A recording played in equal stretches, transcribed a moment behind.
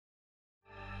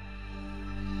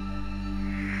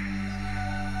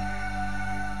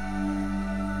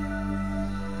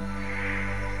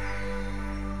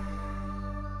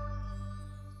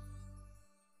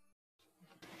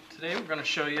Today we're going to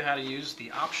show you how to use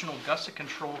the optional Gusset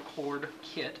Control Cord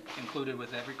kit included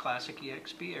with every classic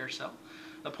EXP air cell.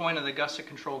 The point of the Gusset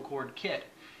Control Cord kit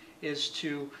is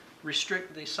to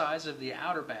restrict the size of the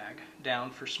outer bag down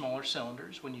for smaller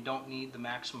cylinders when you don't need the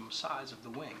maximum size of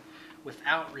the wing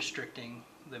without restricting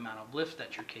the amount of lift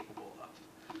that you're capable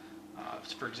of.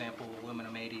 For example,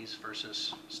 aluminum 80s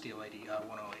versus steel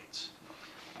 108s.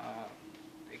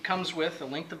 It comes with a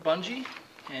length of bungee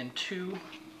and two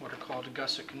what are called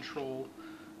Gusset Control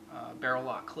barrel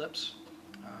lock clips.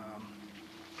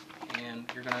 And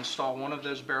you're going to install one of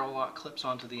those barrel lock clips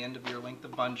onto the end of your length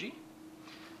of bungee,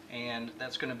 and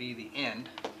that's going to be the end,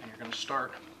 and you're going to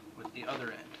start with the other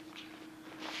end.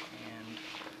 And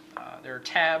there are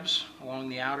tabs along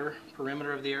the outer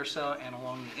perimeter of the air cell and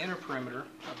along the inner perimeter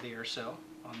of the air cell.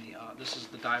 On the this is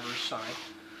the diver's side,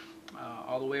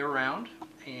 all the way around,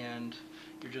 and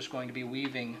you're just going to be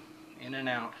weaving in and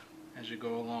out as you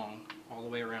go along all the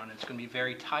way around. It's going to be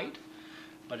very tight,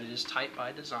 but it is tight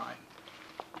by design.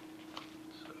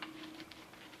 So,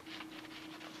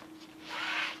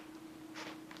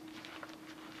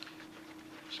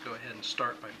 just go ahead and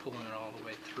start by pulling it all the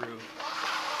way through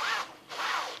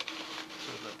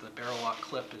so that the barrel lock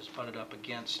clip is butted up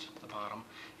against the bottom.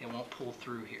 It won't pull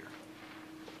through here.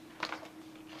 And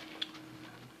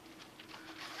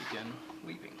then begin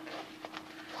weaving.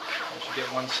 Once you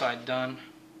get one side done,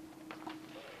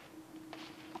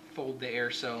 fold the air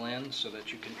cell in so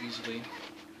that you can easily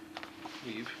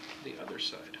weave the other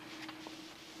side.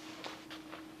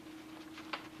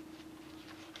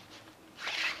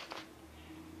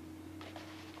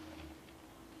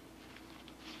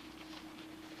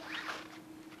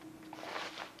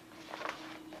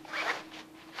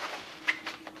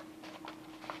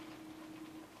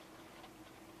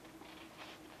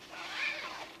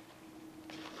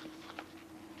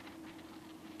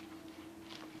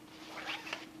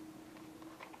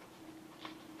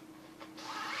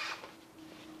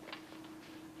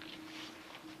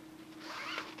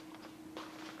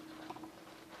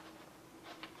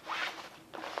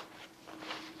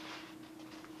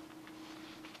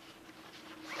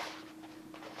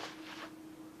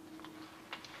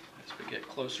 Get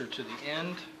closer to the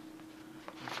end.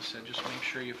 Like I said, just make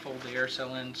sure you fold the air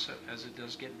cell in so as it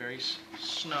does get very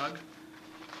snug.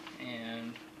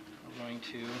 And we're going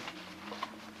to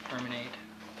terminate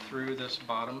through this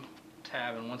bottom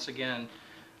tab. And once again,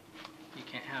 you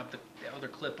can't have the other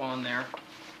clip on there.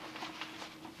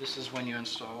 This is when you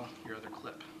install your other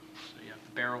clip. So you have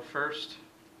the barrel first,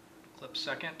 clip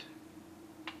second,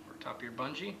 or top of your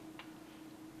bungee.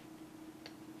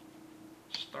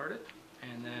 Start it.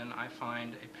 And then I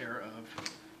find a pair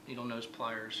of needle nose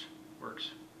pliers works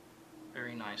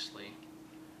very nicely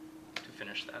to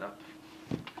finish that up.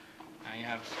 Now you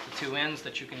have the two ends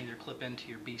that you can either clip into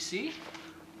your BC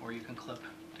or you can clip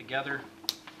together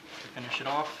to finish it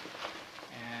off.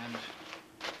 And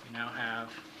you now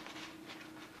have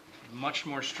a much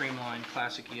more streamlined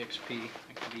classic EXP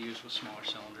that can be used with smaller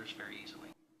cylinders very easily.